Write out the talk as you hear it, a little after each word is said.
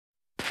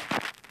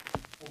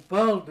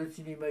parle de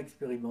cinéma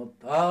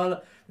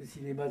expérimental, de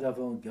cinéma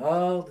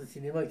d'avant-garde, de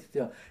cinéma,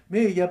 etc.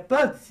 Mais il n'y a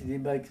pas de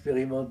cinéma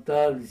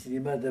expérimental, de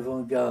cinéma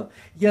d'avant-garde.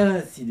 Il y a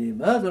un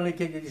cinéma dans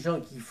lequel il y a des gens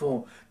qui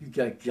font du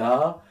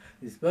caca,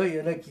 n'est-ce pas? Il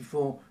y en a qui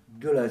font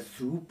de la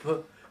soupe,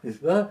 n'est-ce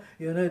pas?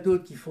 Il y en a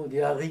d'autres qui font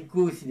des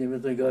haricots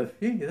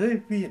cinématographiques, et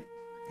puis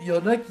il y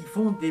en a qui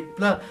font des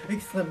plats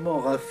extrêmement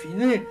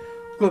raffinés,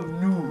 comme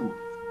nous.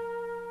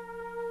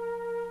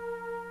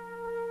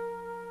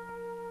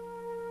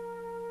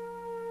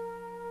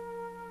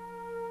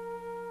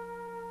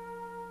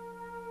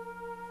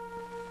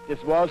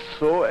 It was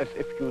so as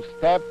if you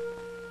step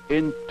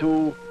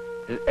into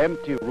an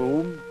empty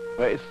room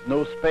where is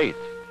no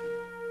space.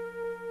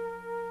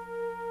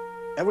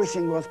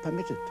 Everything was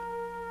permitted.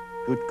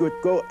 You could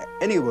go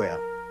anywhere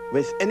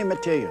with any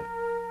material.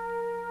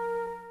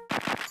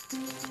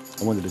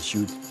 I wanted to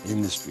shoot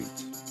in the street.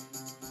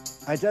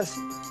 I just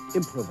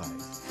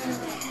improvised.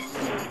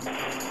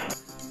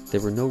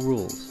 There were no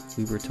rules.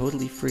 We were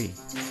totally free.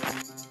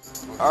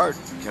 Art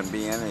can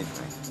be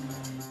anything.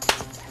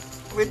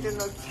 We do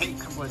not think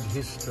about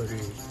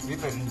history. We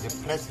were in the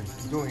present,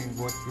 doing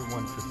what we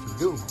wanted to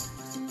do.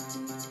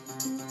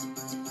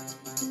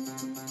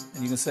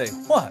 And you can say,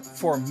 what,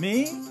 for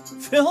me?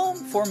 Film?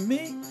 For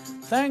me?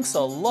 Thanks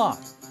a lot.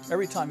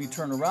 Every time you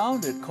turn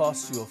around, it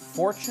costs you a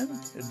fortune.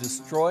 It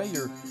destroys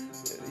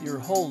your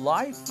whole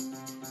life.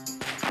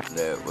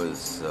 It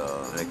was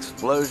an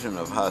explosion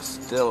of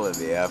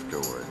hostility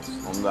afterwards.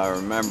 And I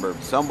remember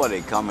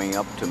somebody coming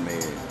up to me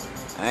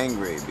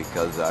angry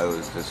because I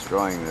was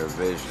destroying their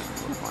vision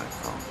with my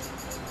film.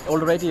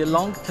 Already a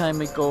long time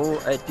ago,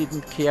 I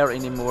didn't care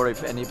anymore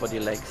if anybody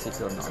likes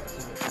it or not.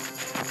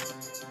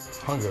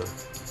 Hunger,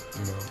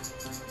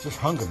 just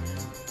hunger, man.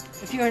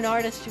 If you're an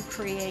artist, you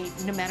create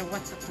no matter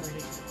what the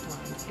political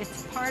climate.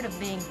 It's part of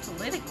being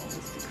political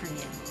is to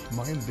create.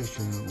 My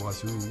ambition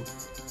was to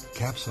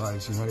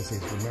capsize the United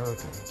States of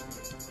America.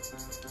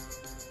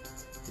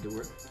 Did it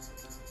work?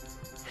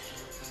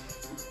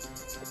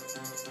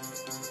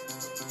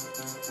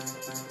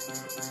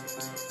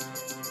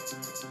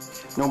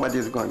 Nobody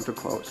is going to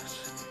close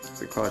us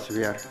because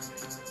we are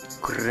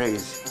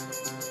crazy.